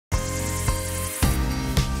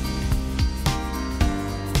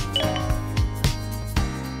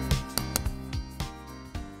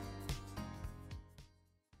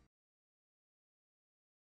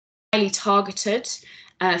highly targeted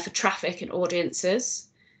for traffic and audiences.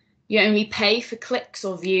 You only pay for clicks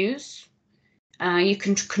or views. You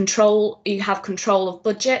have control of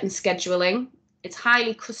budget and scheduling. It's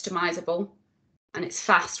highly customizable, and it's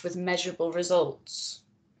fast with measurable results.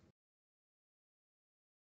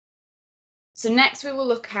 So next we will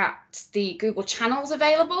look at the Google channels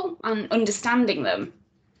available and understanding them.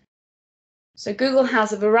 So Google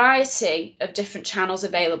has a variety of different channels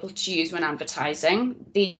available to use when advertising.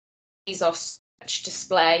 These are search,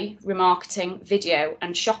 display, remarketing, video,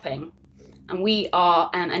 and shopping. And we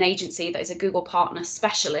are an agency that is a Google partner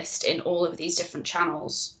specialist in all of these different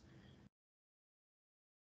channels.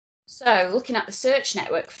 So looking at the search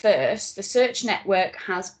network first, the search network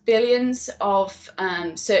has billions of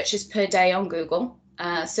searches per day on Google.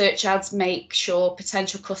 Search ads make sure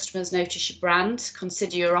potential customers notice your brand,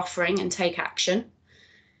 consider your offering, and take action.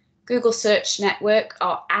 Google Search Network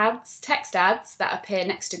are ads, text ads that appear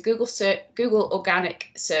next to Google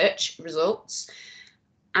organic search results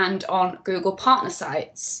and on Google partner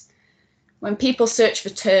sites. When people search for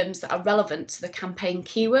terms that are relevant to the campaign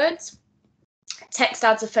keywords, text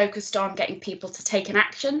ads are focused on getting people to take an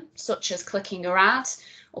action, such as clicking your ad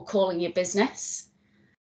or calling your business.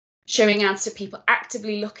 Showing ads to people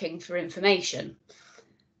actively looking for information.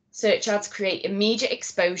 Search ads create immediate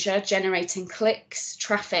exposure, generating clicks,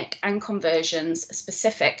 traffic, and conversions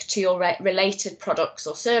specific to your related products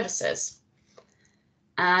or services.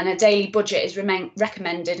 And a daily budget is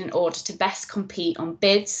recommended in order to best compete on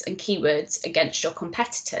bids and keywords against your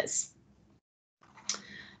competitors.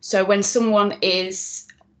 So when someone is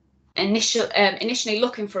initially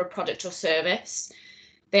looking for a product or service,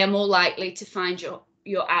 they are more likely to find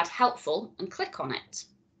your ad helpful and click on it.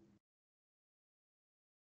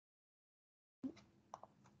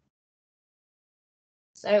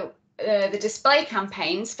 So the display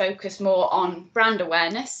campaigns focus more on brand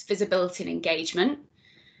awareness, visibility, and engagement.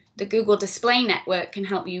 The Google Display Network can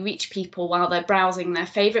help you reach people while they're browsing their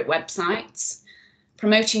favorite websites,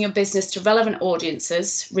 promoting your business to relevant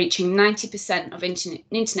audiences, reaching 90% of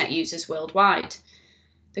internet users worldwide.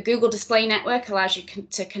 The Google Display Network allows you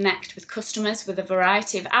to connect with customers with a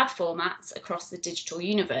variety of ad formats across the digital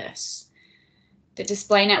universe. The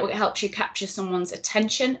Display Network helps you capture someone's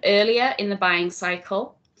attention earlier in the buying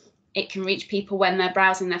cycle. It can reach people when they're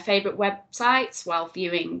browsing their favorite websites, while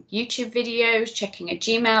viewing YouTube videos, checking a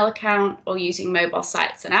Gmail account, or using mobile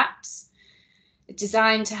sites and apps. It's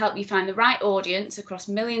designed to help you find the right audience across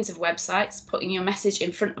millions of websites, putting your message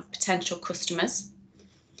in front of potential customers.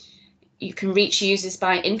 You can reach users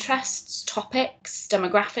by interests, topics,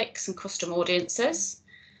 demographics, and custom audiences.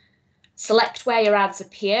 Select where your ads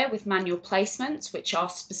appear with manual placements, which are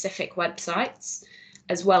specific websites,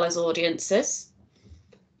 as well as audiences.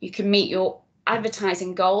 You can meet your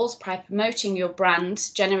advertising goals by promoting your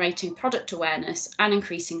brand, generating product awareness, and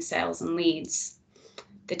increasing sales and leads.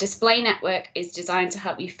 The Display Network is designed to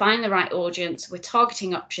help you find the right audience with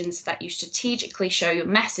targeting options that you strategically show your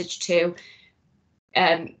message to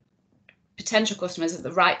potential customers at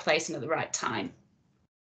the right place and at the right time.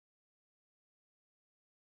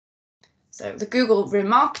 So the Google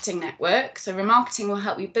Remarketing Network. So remarketing will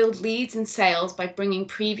help you build leads and sales by bringing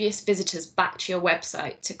previous visitors back to your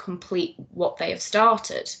website to complete what they have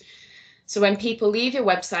started. So when people leave your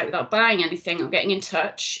website without buying anything or getting in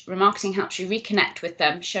touch, remarketing helps you reconnect with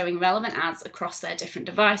them, showing relevant ads across their different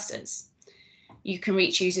devices. You can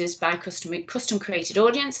reach users by custom created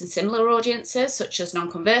audience and similar audiences, such as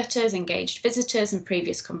non-converters, engaged visitors, and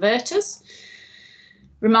previous converters.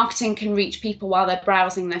 Remarketing can reach people while they're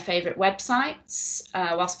browsing their favorite websites,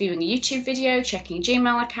 whilst viewing a YouTube video, checking a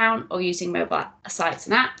Gmail account, or using mobile sites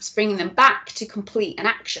and apps, bringing them back to complete an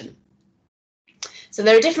action. So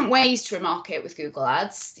there are different ways to remarket with Google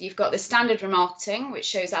Ads. You've got the standard remarketing, which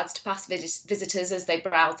shows ads to past visitors as they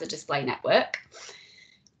browse the display network.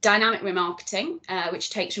 Dynamic remarketing,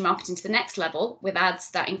 which takes remarketing to the next level with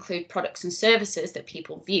ads that include products and services that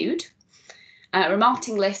people viewed.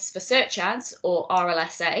 Remarketing lists for search ads, or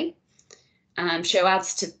RLSA, show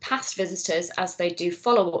ads to past visitors as they do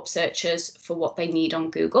follow-up searches for what they need on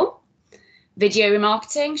Google. Video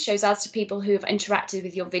remarketing shows ads to people who have interacted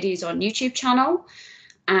with your videos on YouTube channel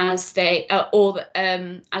as they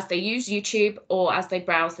use YouTube or as they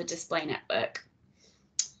browse the display network.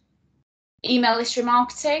 Email list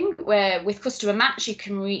remarketing, where with Customer Match, you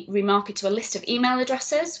can remarket to a list of email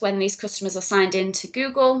addresses. When these customers are signed in to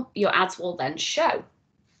Google, your ads will then show.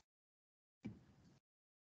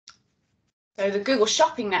 So the Google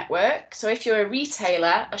Shopping Network. So if you're a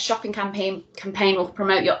retailer, a shopping campaign will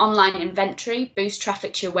promote your online inventory, boost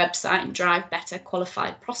traffic to your website, and drive better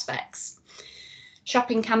qualified prospects.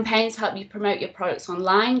 Shopping campaigns help you promote your products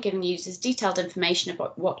online, giving users detailed information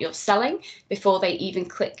about what you're selling before they even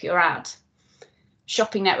click your ad.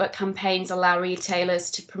 Shopping network campaigns allow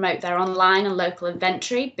retailers to promote their online and local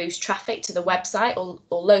inventory, boost traffic to the website or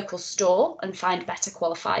local store, and find better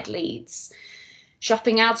qualified leads.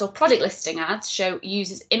 Shopping ads or product listing ads show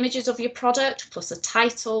users images of your product, plus a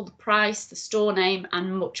title, the price, the store name,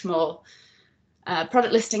 and much more.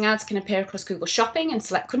 Product listing ads can appear across Google Shopping in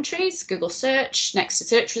select countries, Google Search next to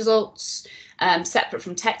search results, separate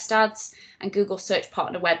from text ads, and Google Search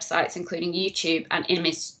partner websites, including YouTube and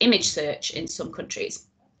image search in some countries.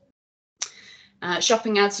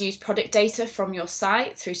 Shopping ads use product data from your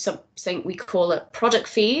site through something we call a product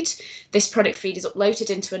feed. This product feed is uploaded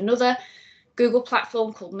into another Google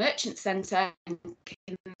platform called Merchant Center and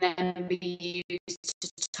can then be used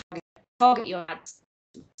to target your ads.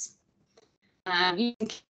 Using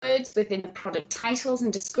keywords within the product titles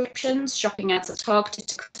and descriptions, shopping ads are targeted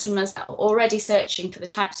to customers that are already searching for the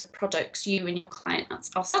types of products you and your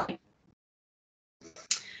clients are selling.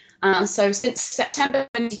 So since September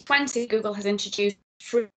 2020, Google has introduced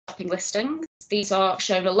free shopping listings. These are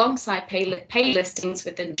shown alongside paid listings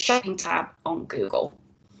within the shopping tab on Google.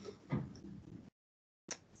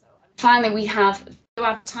 Finally, we have video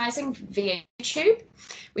advertising via YouTube,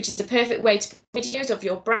 which is the perfect way to put videos of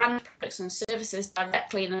your brand, products and services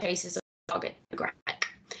directly in the faces of the target demographic.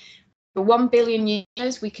 For 1 billion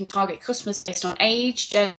users, we can target customers based on age,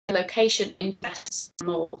 gender, location, interests, and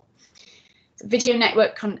more. The video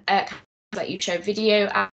network can let you show video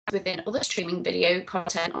ads within other streaming video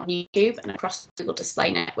content on YouTube and across the Google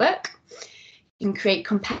Display Network. You can create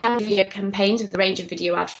compelling video campaigns with a range of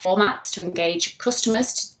video ad formats to engage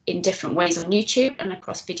customers in different ways on YouTube and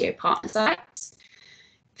across video partner sites.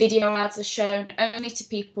 Video ads are shown only to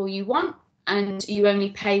people you want, and you only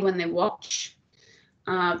pay when they watch.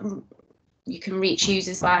 You can reach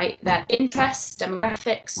users by their interests,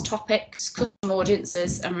 demographics, topics, custom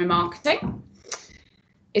audiences, and remarketing.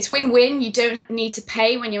 It's win-win. You don't need to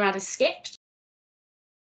pay when your ad is skipped.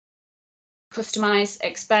 Customize,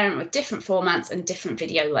 experiment with different formats and different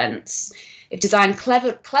video lengths. If designed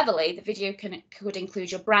cleverly, the video could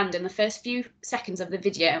include your brand in the first few seconds of the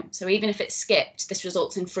video. So even if it's skipped, this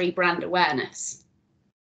results in free brand awareness.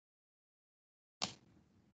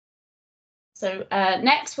 So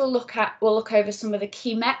next we'll look over some of the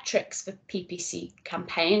key metrics for PPC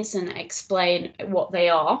campaigns and explain what they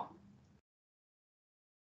are.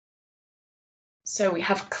 So we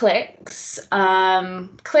have clicks.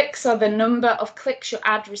 Clicks are the number of clicks your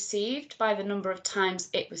ad received by the number of times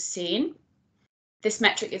it was seen. This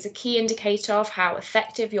metric is a key indicator of how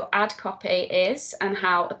effective your ad copy is and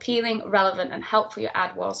how appealing, relevant, and helpful your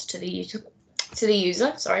ad was to the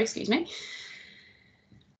user.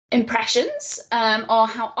 Impressions are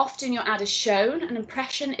how often your ad is shown. An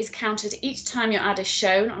impression is counted each time your ad is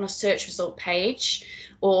shown on a search result page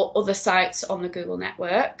or other sites on the Google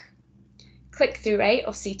network. Click-through rate,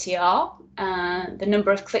 or CTR, the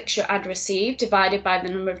number of clicks your ad received divided by the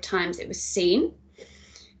number of times it was seen.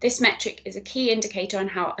 This metric is a key indicator on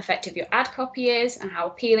how effective your ad copy is and how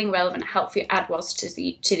appealing, relevant, and helpful your ad was to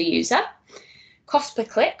the user. Cost per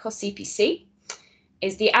click, or CPC,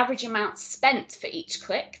 is the average amount spent for each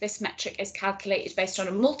click. This metric is calculated based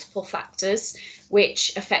on multiple factors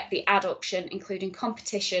which affect the ad auction, including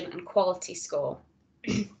competition and quality score.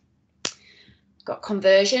 Got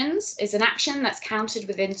conversions is an action that's counted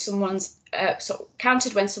within someone's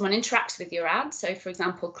counted when someone interacts with your ad. So, for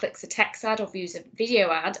example, clicks a text ad or views a video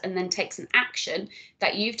ad and then takes an action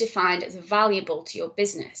that you've defined as valuable to your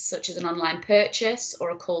business, such as an online purchase or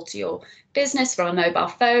a call to your business from a mobile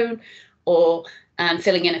phone or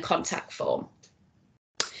filling in a contact form.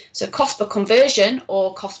 So, cost per conversion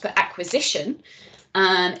or cost per acquisition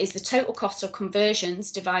is the total cost of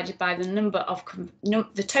conversions divided by the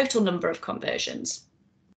total number of conversions.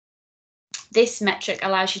 This metric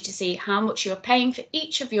allows you to see how much you are paying for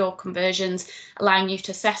each of your conversions, allowing you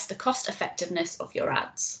to assess the cost effectiveness of your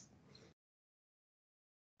ads.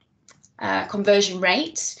 Conversion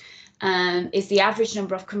rate is the average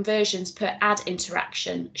number of conversions per ad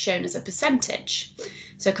interaction, shown as a percentage.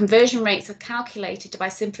 So conversion rates are calculated by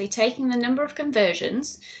simply taking the number of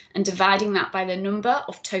conversions and dividing that by the number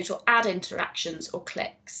of total ad interactions or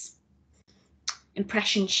clicks.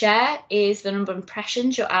 Impression share is the number of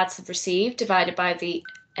impressions your ads have received divided by the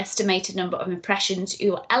estimated number of impressions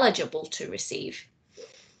you are eligible to receive.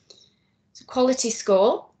 So quality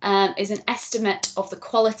score is an estimate of the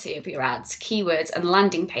quality of your ads, keywords, and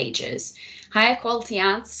landing pages. Higher quality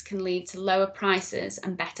ads can lead to lower prices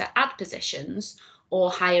and better ad positions or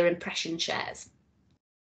higher impression shares.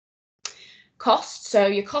 Costs. So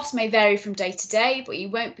your costs may vary from day to day, but you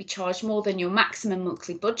won't be charged more than your maximum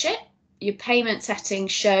monthly budget. Your payment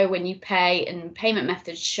settings show when you pay, and payment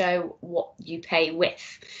methods show what you pay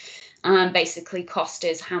with. Basically, cost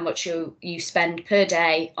is how much you spend per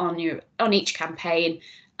day on each campaign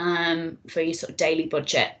for your sort of daily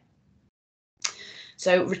budget.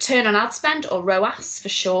 So return on ad spend, or ROAS for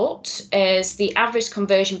short, is the average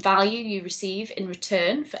conversion value you receive in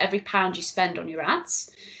return for every £1 you spend on your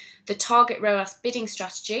ads. The target ROAS bidding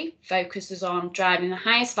strategy focuses on driving the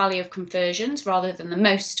highest value of conversions rather than the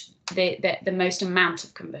most amount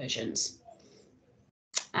of conversions.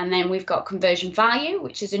 And then we've got conversion value,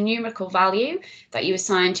 which is a numerical value that you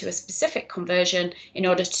assign to a specific conversion in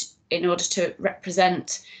order to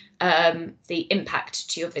represent the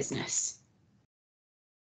impact to your business.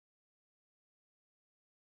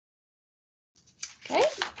 Okay.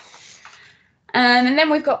 And then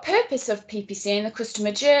we've got purpose of PPC and the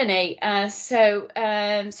customer journey.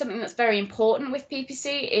 Something that's very important with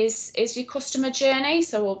PPC is your customer journey.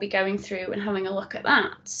 So we'll be going through and having a look at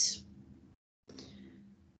that.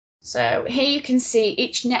 So here you can see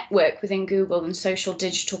each network within Google and social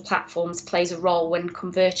digital platforms plays a role when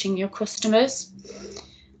converting your customers.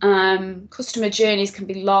 Customer journeys can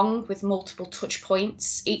be long with multiple touch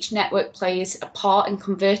points. Each network plays a part in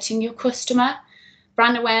converting your customer.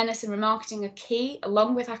 Brand awareness and remarketing are key,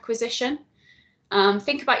 along with acquisition.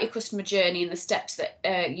 Think about your customer journey and the steps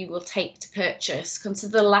that you will take to purchase.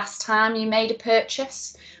 Consider the last time you made a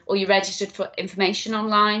purchase or you registered for information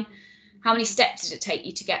online. How many steps did it take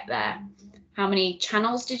you to get there? How many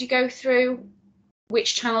channels did you go through?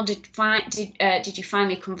 Which channel did you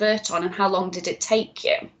finally convert on, and how long did it take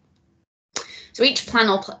you? So each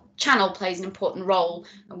channel plays an important role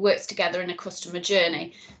and works together in a customer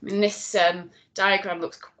journey. I mean, this diagram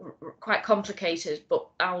looks quite complicated, but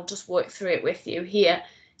I'll just work through it with you here.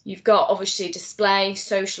 You've got obviously display,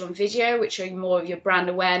 social and video, which are more of your brand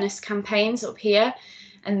awareness campaigns up here.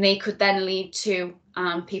 And they could then lead to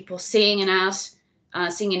people seeing an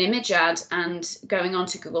ad, seeing an image ad and going on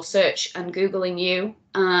to Google search and Googling you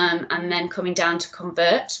and then coming down to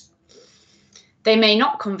convert. They may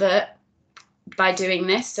not convert by doing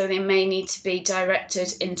this, so they may need to be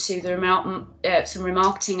directed into the some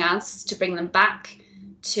remarketing ads to bring them back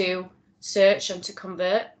to search and to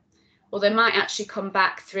convert, or they might actually come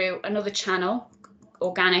back through another channel,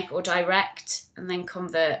 organic or direct, and then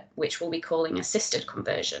convert, which we'll be calling assisted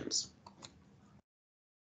conversions.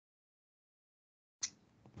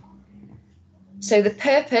 So the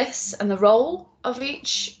purpose and the role of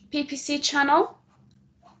each PPC channel.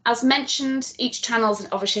 As mentioned, each channel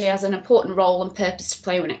obviously has an important role and purpose to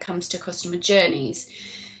play when it comes to customer journeys.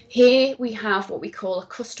 Here we have what we call a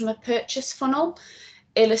customer purchase funnel,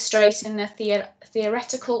 illustrating the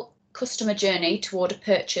theoretical customer journey toward a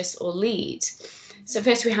purchase or lead. So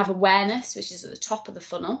first we have awareness, which is at the top of the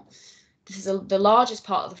funnel. This is the largest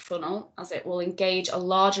part of the funnel, as it will engage a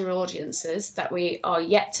larger audiences that are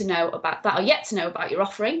yet to know about your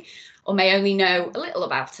offering, or may only know a little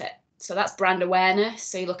about it. So that's brand awareness.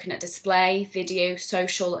 So you're looking at display, video,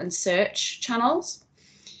 social and search channels.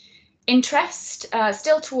 Interest,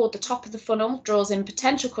 still toward the top of the funnel, draws in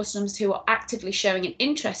potential customers who are actively showing an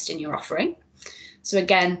interest in your offering. So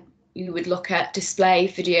again, you would look at display,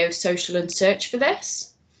 video, social and search for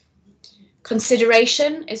this.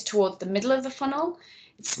 Consideration is toward the middle of the funnel.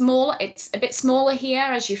 It's a bit smaller here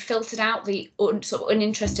as you filtered out the sort of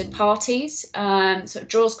uninterested parties. So it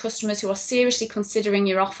draws customers who are seriously considering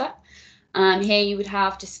your offer. Here you would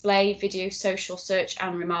have display, video, social, search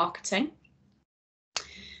and remarketing.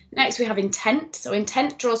 Next we have intent. So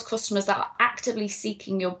intent draws customers that are actively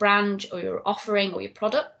seeking your brand or your offering or your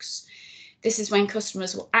products. This is when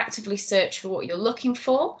customers will actively search for what you're looking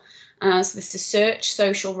for. So this is search,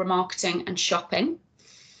 social, remarketing and shopping.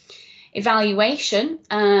 Evaluation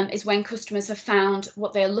is when customers have found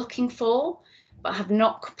what they're looking for but have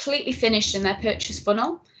not completely finished in their purchase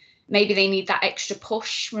funnel. Maybe they need that extra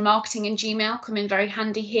push. Remarketing and Gmail come in very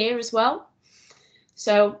handy here as well.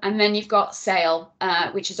 So, and then you've got sale,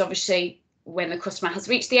 which is obviously when the customer has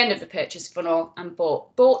reached the end of the purchase funnel and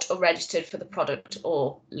bought or registered for the product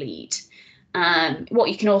or lead. What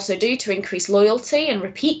you can also do to increase loyalty and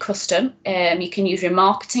repeat custom, you can use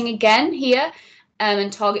remarketing again here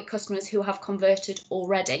and target customers who have converted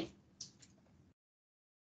already.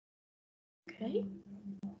 Okay.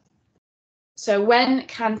 So when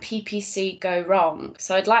can PPC go wrong?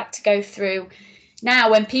 So I'd like to go through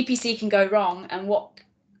now when PPC can go wrong and what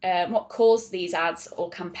caused these ads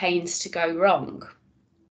or campaigns to go wrong.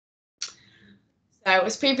 So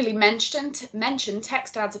as previously mentioned,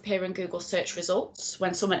 text ads appear in Google search results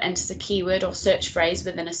when someone enters a keyword or search phrase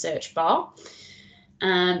within a search bar.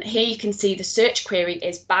 Here you can see the search query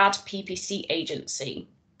is bad PPC agency.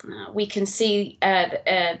 We can see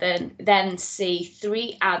then see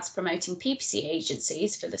 3 ads promoting PPC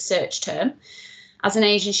agencies for the search term. As an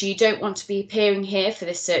agency, you don't want to be appearing here for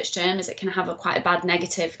this search term, as it can have quite a bad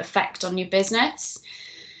negative effect on your business.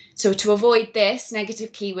 So to avoid this,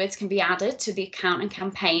 negative keywords can be added to the account and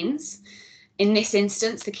campaigns. In this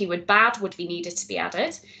instance, the keyword bad would be needed to be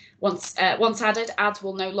added. Once added, ads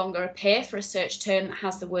will no longer appear for a search term that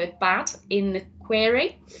has the word bad in the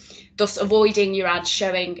query, thus avoiding your ads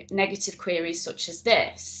showing negative queries such as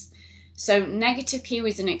this. So negative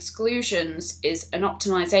keywords and exclusions is an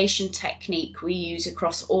optimization technique we use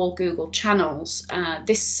across all Google channels.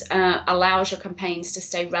 This allows your campaigns to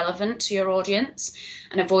stay relevant to your audience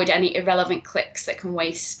and avoid any irrelevant clicks that can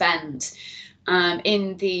waste spend.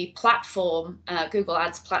 In the platform, Google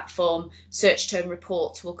Ads platform, search term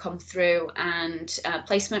reports will come through and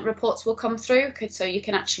placement reports will come through, so you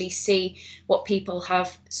can actually see what people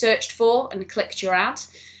have searched for and clicked your ad,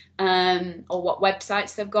 or what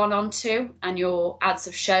websites they've gone on to and your ads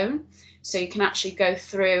have shown. So you can actually go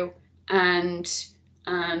through and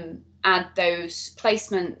add those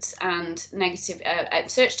placements and negative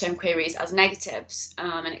search term queries as negatives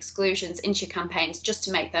and exclusions into your campaigns, just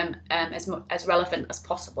to make them as relevant as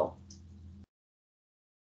possible.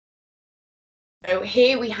 So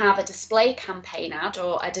here we have a display campaign ad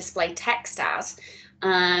or a display text ad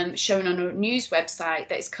shown on a news website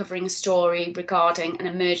that is covering a story regarding an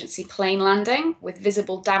emergency plane landing with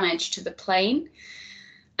visible damage to the plane.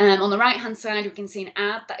 On the right hand side, we can see an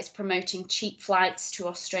ad that is promoting cheap flights to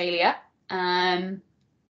Australia.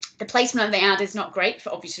 The placement of the ad is not great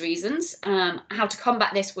for obvious reasons. How to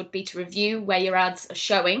combat this would be to review where your ads are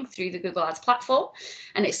showing through the Google Ads platform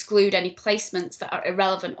and exclude any placements that are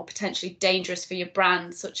irrelevant or potentially dangerous for your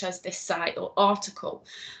brand, such as this site or article.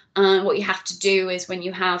 What you have to do is, when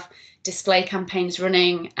you have display campaigns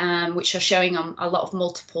running, which are showing on a lot of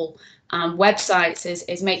multiple websites,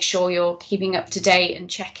 is make sure you're keeping up to date and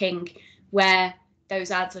checking where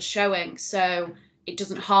those ads are showing, so it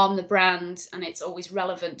doesn't harm the brand and it's always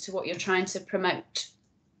relevant to what you're trying to promote.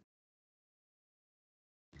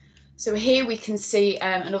 So here we can see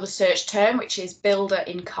another search term, which is builder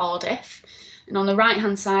in Cardiff, and on the right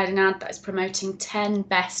hand side an ad that is promoting 10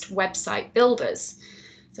 best website builders.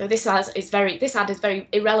 So this ad is very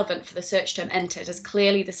irrelevant for the search term entered, as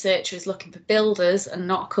clearly the searcher is looking for builders and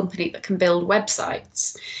not a company that can build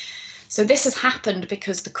websites. So this has happened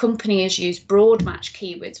because the company has used broad match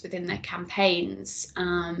keywords within their campaigns.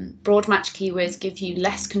 Broad match keywords give you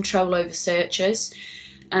less control over searches,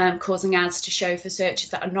 causing ads to show for searches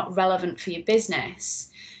that are not relevant for your business.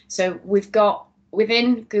 So we've got,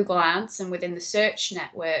 within Google Ads and within the search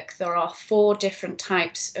network, there are 4 different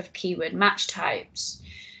types of keyword match types.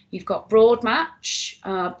 You've got broad match.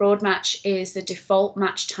 Broad match is the default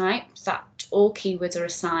match type that all keywords are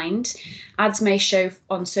assigned. Ads may show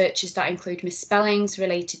on searches that include misspellings,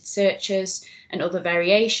 related searches, and other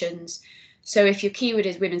variations. So if your keyword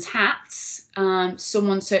is women's hats,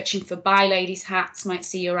 someone searching for buy ladies hats might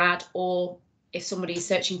see your ad, or if somebody is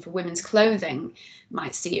searching for women's clothing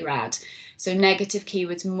might see your ad. So negative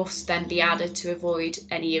keywords must then be added to avoid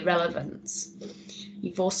any irrelevance.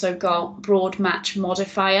 You've also got broad match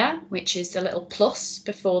modifier, which is the little plus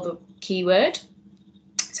before the keyword.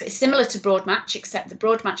 So it's similar to broad match, except the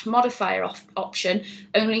broad match modifier option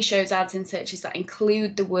only shows ads in searches that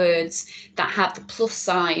include the words that have the plus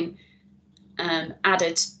sign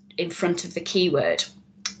added in front of the keyword,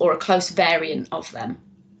 or a close variant of them.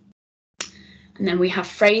 And then we have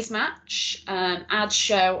phrase match. Ads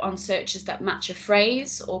show on searches that match a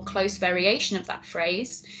phrase or close variation of that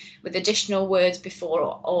phrase with additional words before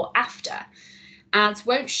or after. Ads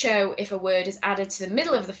won't show if a word is added to the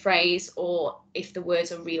middle of the phrase or if the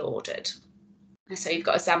words are reordered. So you've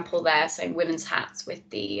got an example there saying women's hats with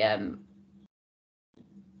the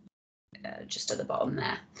just at the bottom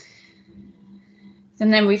there.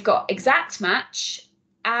 And then we've got exact match.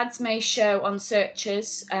 Ads may show on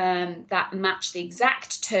searches that match the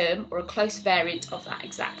exact term or a close variant of that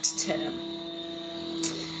exact term.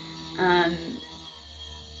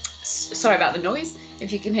 Sorry about the noise,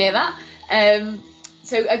 if you can hear that.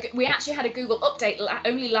 So we actually had a Google update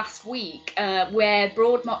only last week where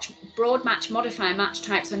broad match modifier match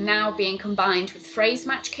types are now being combined with phrase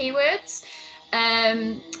match keywords,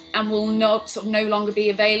 and will no longer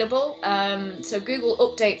be available. So Google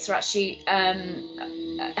updates are actually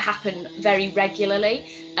happen very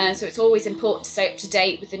regularly, so it's always important to stay up to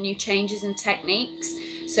date with the new changes and techniques.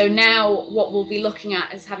 So now what we'll be looking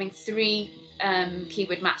at is having 3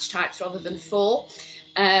 keyword match types rather than 4.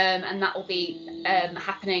 And that will be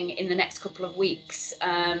happening in the next couple of weeks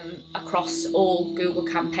across all Google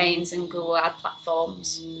campaigns and Google ad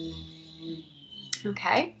platforms.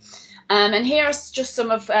 Okay, and here are just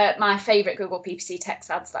some of my favourite Google PPC text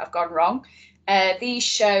ads that have gone wrong. These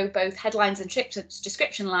show both headlines and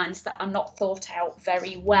description lines that are not thought out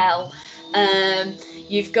very well.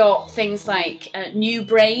 You've got things like new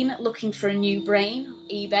brain, looking for a new brain,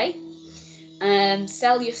 eBay,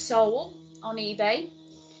 sell your soul on eBay,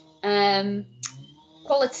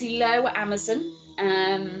 quality low, Amazon,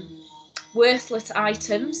 worthless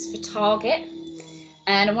items for Target,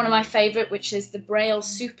 and one of my favourite, which is the Braille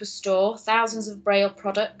Superstore, thousands of Braille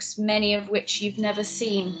products, many of which you've never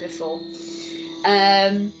seen before.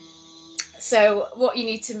 So what you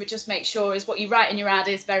need to just make sure is what you write in your ad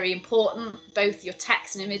is very important, both your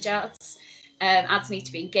text and image ads. Ads need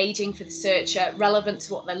to be engaging for the searcher, relevant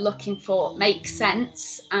to what they're looking for, make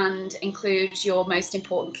sense, and include your most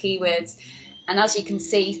important keywords. And as you can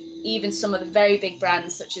see, even some of the very big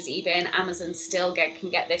brands such as eBay and Amazon still can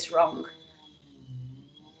get this wrong.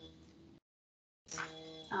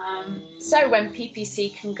 So when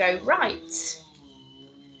PPC can go right.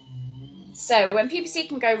 So when PPC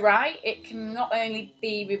can go right, it can not only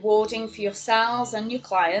be rewarding for yourselves and your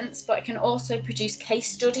clients, but it can also produce case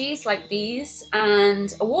studies like these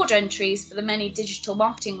and award entries for the many digital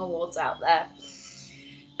marketing awards out there.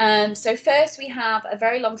 So first we have a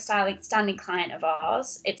very long-standing client of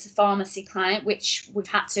ours. It's a pharmacy client, which we've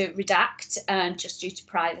had to redact just due to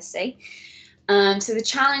privacy. So the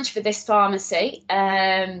challenge for this pharmacy,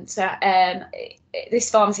 this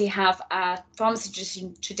pharmacy have a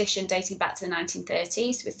pharmacy tradition dating back to the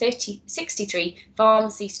 1930s with 63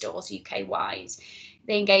 pharmacy stores UK-wide.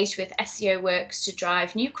 They engaged with SEO works to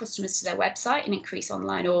drive new customers to their website and increase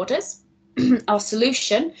online orders. Our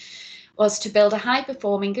solution was to build a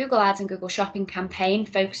high-performing Google Ads and Google Shopping campaign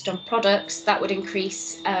focused on products that would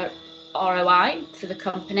increase ROI for the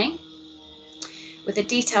company. With a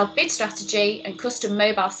detailed bid strategy and custom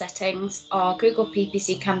mobile settings, our Google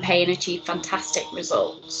PPC campaign achieved fantastic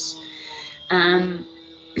results. The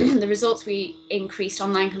results, we increased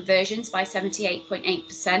online conversions by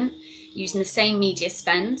 78.8% using the same media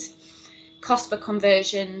spend. Cost per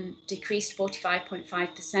conversion decreased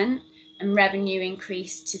 45.5% and revenue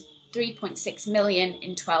increased to 3.6 million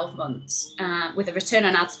in 12 months with a return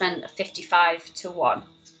on ad spend of 55 to 1.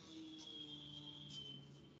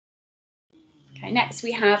 Okay, next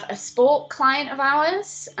we have a sport client of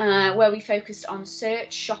ours where we focused on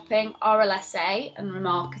search, shopping, RLSA and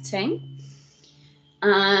remarketing.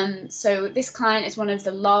 So this client is one of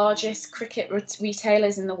the largest cricket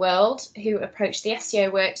retailers in the world who approached the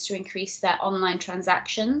SEO works to increase their online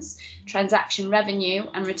transactions, transaction revenue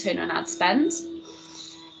and return on ad spend.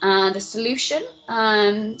 The solution,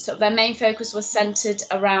 so their main focus was centered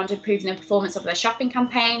around improving the performance of their shopping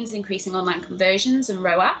campaigns, increasing online conversions and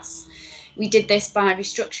ROAS. We did this by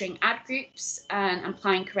restructuring ad groups and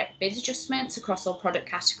applying correct bid adjustments across all product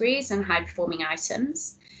categories and high-performing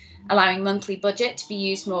items, allowing monthly budget to be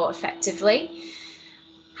used more effectively.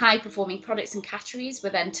 High-performing products and categories were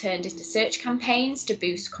then turned into search campaigns to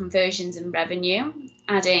boost conversions and revenue,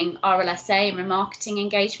 adding RLSA and remarketing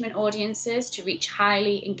engagement audiences to reach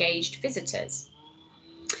highly engaged visitors.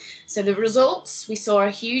 So the results, we saw a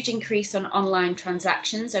huge increase on online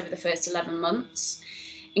transactions over the first 11 months,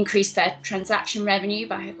 increased their transaction revenue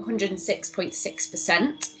by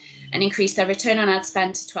 106.6% and increased their return on ad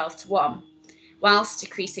spend to 12 to 1, whilst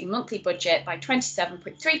decreasing monthly budget by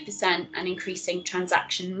 27.3% and increasing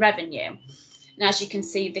transaction revenue. And as you can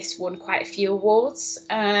see, this won quite a few awards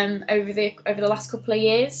over the last couple of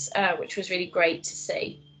years, which was really great to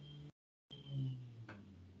see.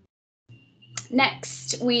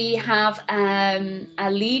 Next, we have a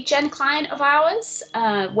lead gen client of ours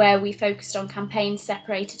where we focused on campaigns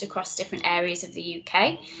separated across different areas of the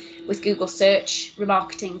UK with Google search,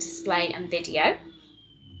 remarketing, display and video.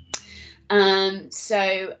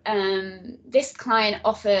 This client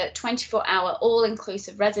offered 24-hour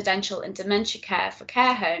all-inclusive residential and dementia care for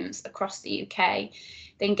care homes across the UK.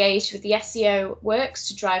 They engaged with the SEO works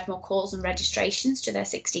to drive more calls and registrations to their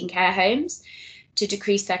 16 care homes, to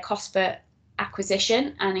decrease their cost per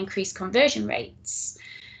acquisition and increase conversion rates.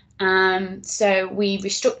 So we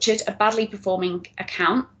restructured a badly performing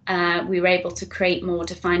account. We were able to create more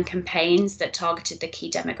defined campaigns that targeted the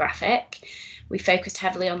key demographic. We focused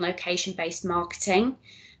heavily on location-based marketing,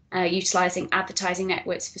 utilising advertising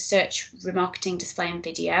networks for search, remarketing, display and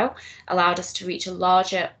video, allowed us to reach a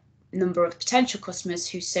larger number of potential customers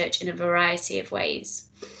who search in a variety of ways.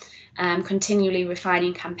 continually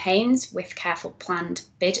refining campaigns with careful planned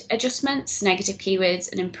bid adjustments, negative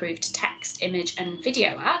keywords and improved text, image and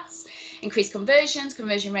video ads, increased conversions,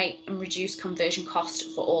 conversion rate and reduced conversion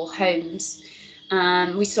cost for all homes.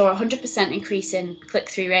 We saw a 100% increase in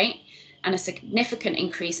click-through rate and a significant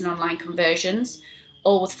increase in online conversions,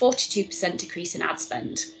 all with 42% decrease in ad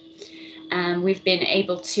spend. We've been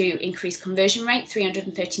able to increase conversion rate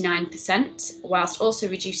 339%, whilst also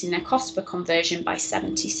reducing their cost per conversion by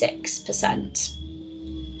 76%.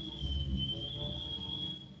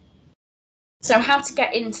 So how to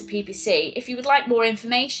get into PPC. If you would like more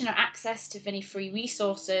information or access to any free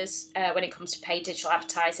resources when it comes to paid digital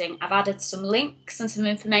advertising, I've added some links and some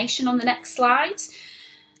information on the next slide.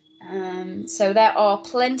 So there are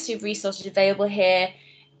plenty of resources available here,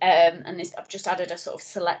 and I've just added a sort of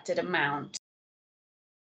selected amount.